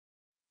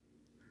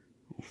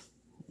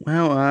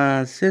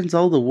Well, since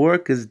all the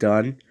work is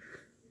done,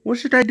 what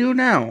should I do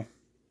now?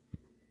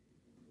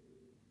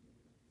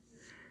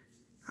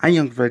 Hi,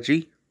 young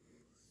Frenchie.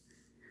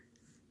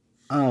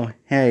 Oh,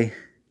 hey.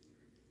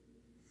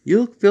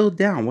 You look filled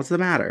down. What's the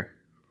matter?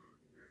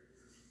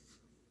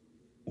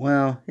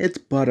 Well, it's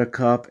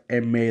Buttercup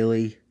and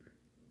Maylie.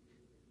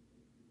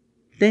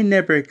 They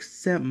never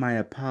accept my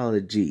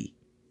apology.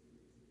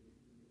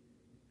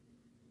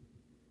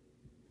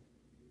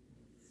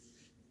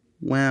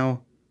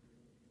 Well,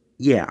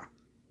 yeah.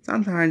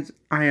 Sometimes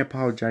I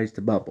apologize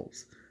to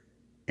Bubbles,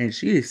 and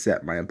she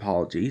accepts my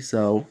apology,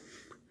 so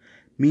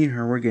me and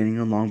her were getting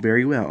along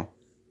very well.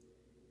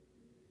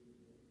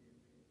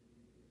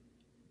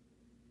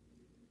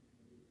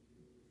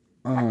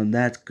 Oh,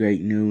 that's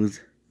great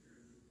news.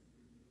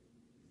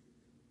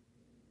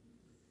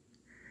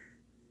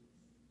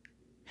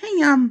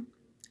 Hey,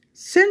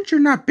 since you're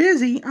not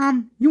busy,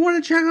 you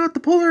want to check out the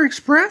Polar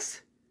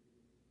Express?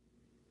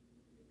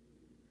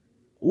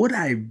 Would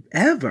I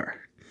ever?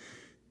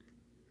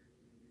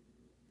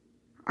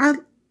 I,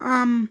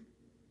 um,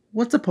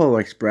 what's a Polar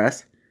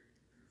Express?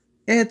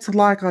 It's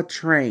like a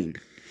train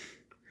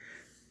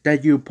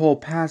that you pull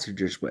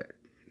passengers with,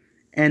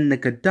 and the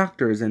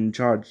conductor is in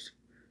charge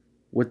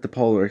with the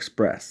Polar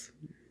Express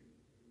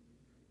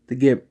to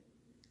give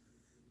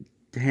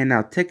to hand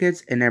out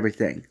tickets and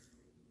everything.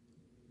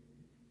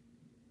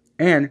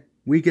 And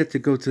we get to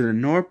go to the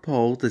North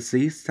Pole to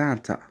see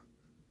Santa.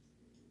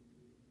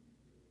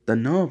 The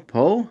North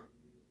Pole?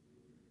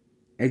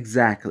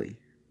 Exactly.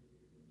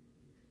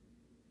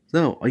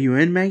 So, are you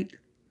in, mate?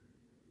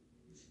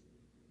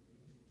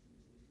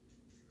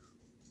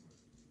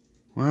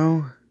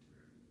 Well,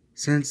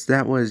 since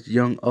that was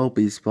young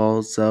Opie's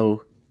fault,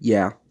 so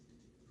yeah,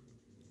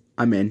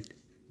 I'm in.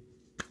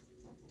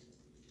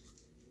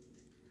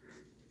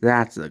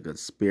 That's a good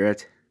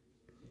spirit.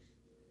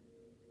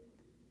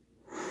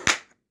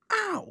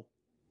 Ow!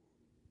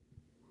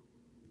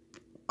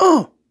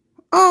 Oh!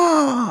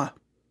 Ah!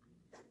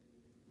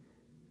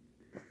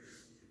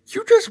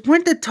 You just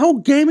went to toe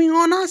gaming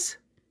on us?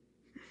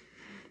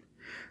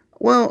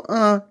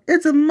 Well,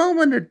 it's a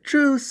moment of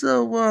truth,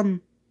 so,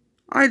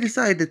 I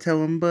decided to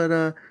tell him,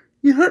 but,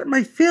 you hurt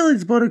my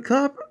feelings,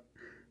 Buttercup.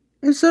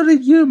 And so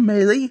did you,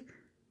 Maylie.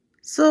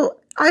 So,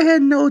 I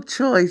had no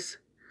choice.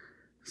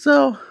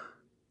 So,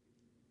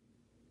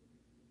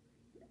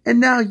 and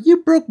now you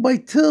broke my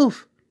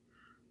tooth.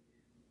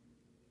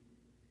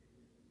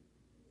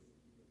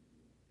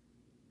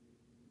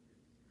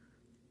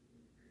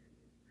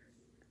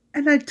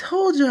 And I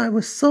told you I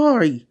was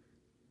sorry.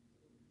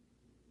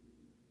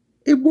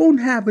 It won't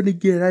happen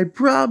again, I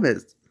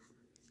promise.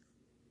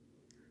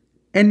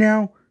 And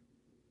now,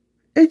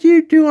 if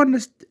you do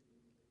understand,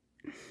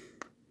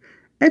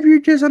 if you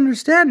just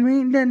understand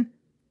me, then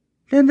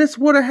this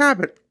would have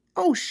happened.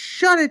 Oh,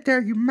 shut it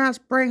there, you mouse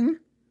brain.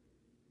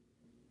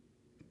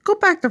 Go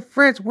back to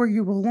France where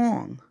you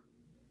belong.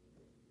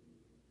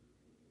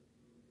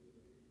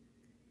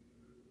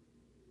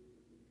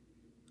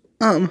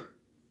 Um,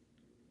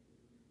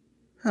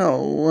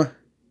 oh.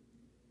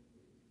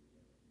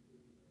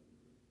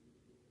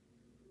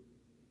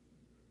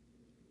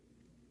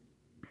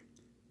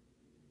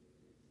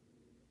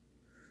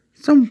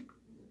 Some,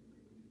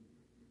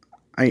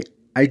 I,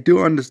 I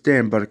do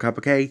understand, Buttercup,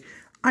 okay?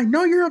 I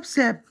know you're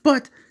upset,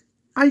 but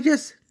I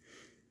just,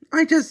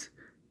 I just,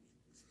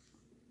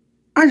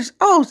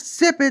 oh,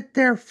 sip it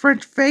there,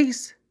 French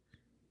face.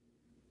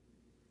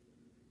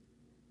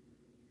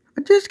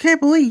 I just can't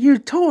believe you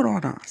told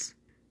on us.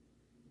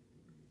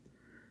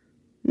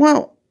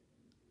 Well,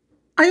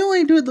 I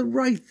only do the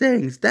right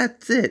things,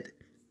 that's it.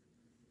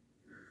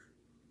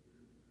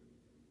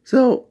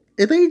 So,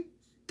 if they,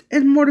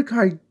 and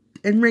Mordecai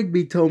and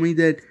Rigby told me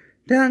that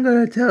they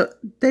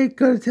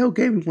gonna tell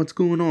Gaming what's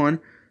going on.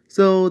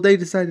 So, they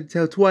decided to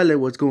tell Twilight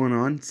what's going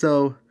on.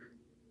 So,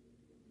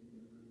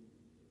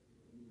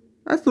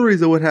 that's the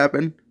reason what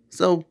happened.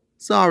 So,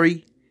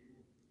 sorry.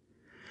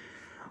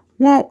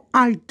 Well,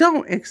 I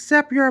don't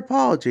accept your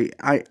apology.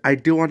 I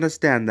do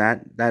understand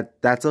that.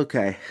 That's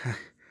okay.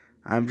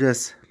 I'm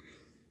just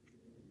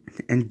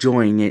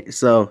enjoying it.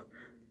 So,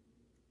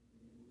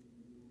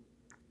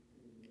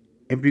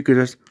 if you could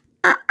just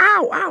ow,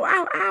 ow, ow,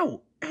 ow,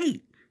 ow.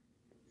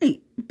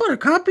 Hey,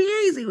 Buttercup, be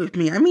easy with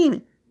me. I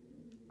mean,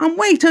 I'm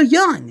way too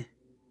young.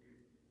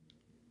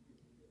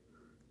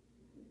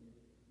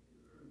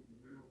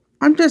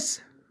 I'm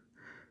just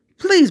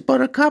please,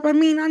 Buttercup. I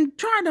mean, I'm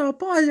trying to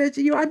apologize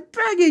to you. I'm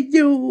begging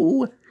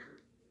you.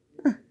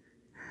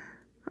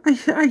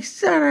 I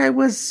said I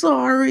was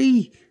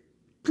sorry.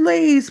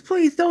 Please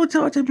don't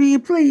talk to me.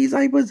 Please,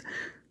 I was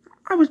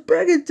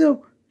begging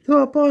to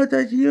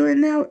apologize to you,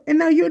 and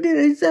now you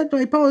didn't accept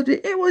my apology.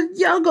 It was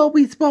young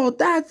Opie's fault.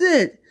 That's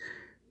it.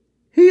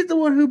 He's the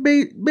one who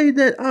made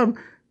that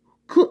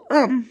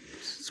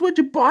switch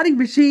a body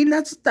machine.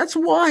 That's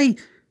why.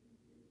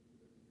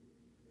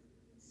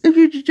 If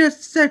you just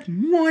accept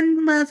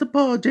one last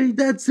apology,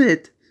 that's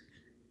it.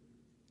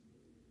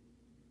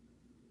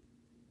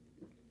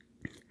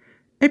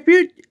 If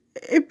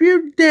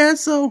you dare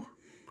so,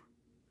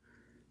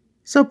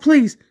 So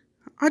please,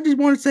 I just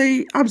want to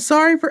say I'm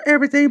sorry for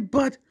everything,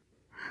 but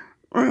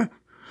uh,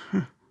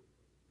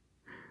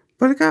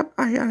 Buttercup,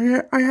 I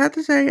have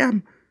to say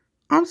I'm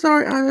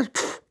sorry. I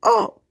just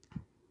oh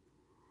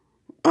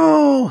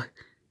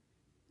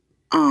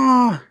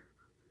ah.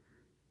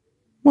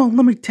 Well,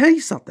 let me tell you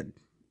something.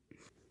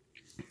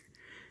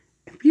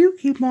 If you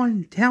keep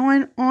on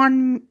telling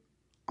on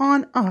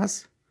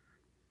us,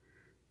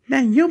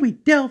 then you'll be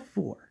dealt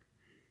for.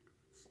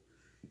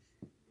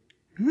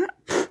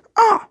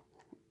 Oh,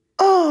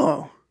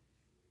 oh,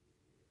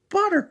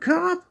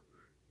 Buttercup,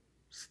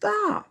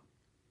 stop.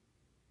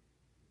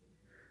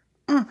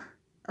 Uh,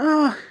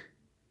 uh,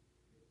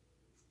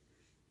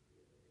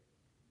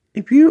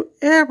 if you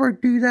ever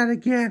do that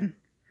again,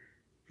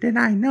 then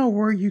I know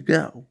where you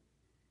go.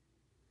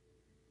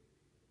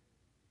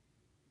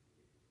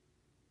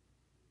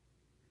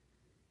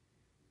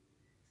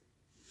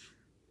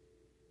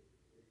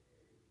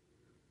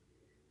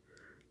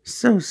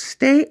 So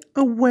stay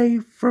away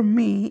from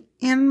me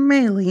and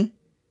Maylee.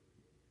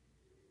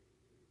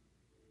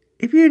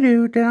 If you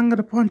do, then I'm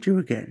gonna punch you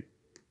again.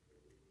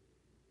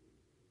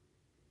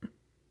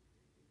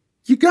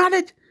 You got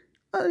it?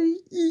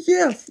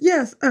 Yes,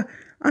 yes.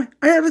 I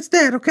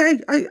understand. Okay.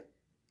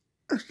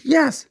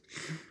 Yes.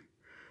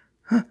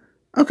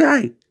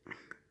 Okay.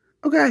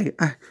 Okay.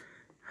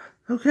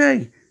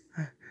 Okay.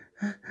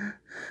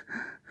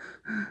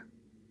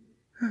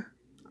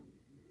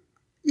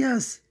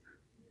 Yes.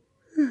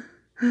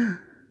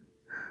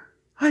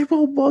 I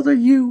won't bother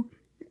you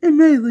and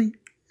Maylee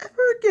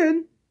ever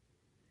again.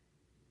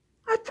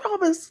 I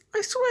promise.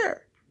 I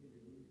swear.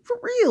 For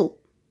real.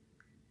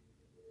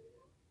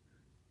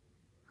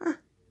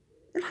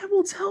 And I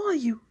will tell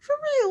you. For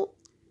real.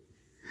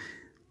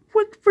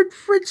 With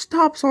fridge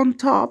tops on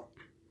top.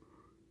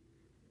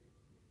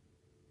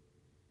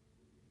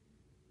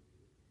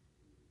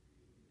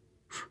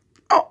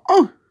 Oh,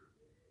 oh.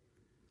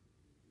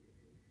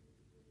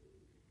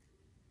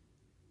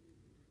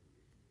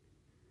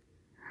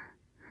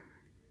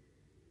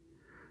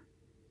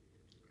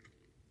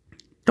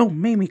 Don't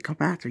make me come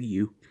after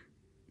you.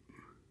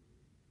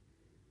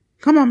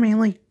 Come on,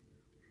 Maylee.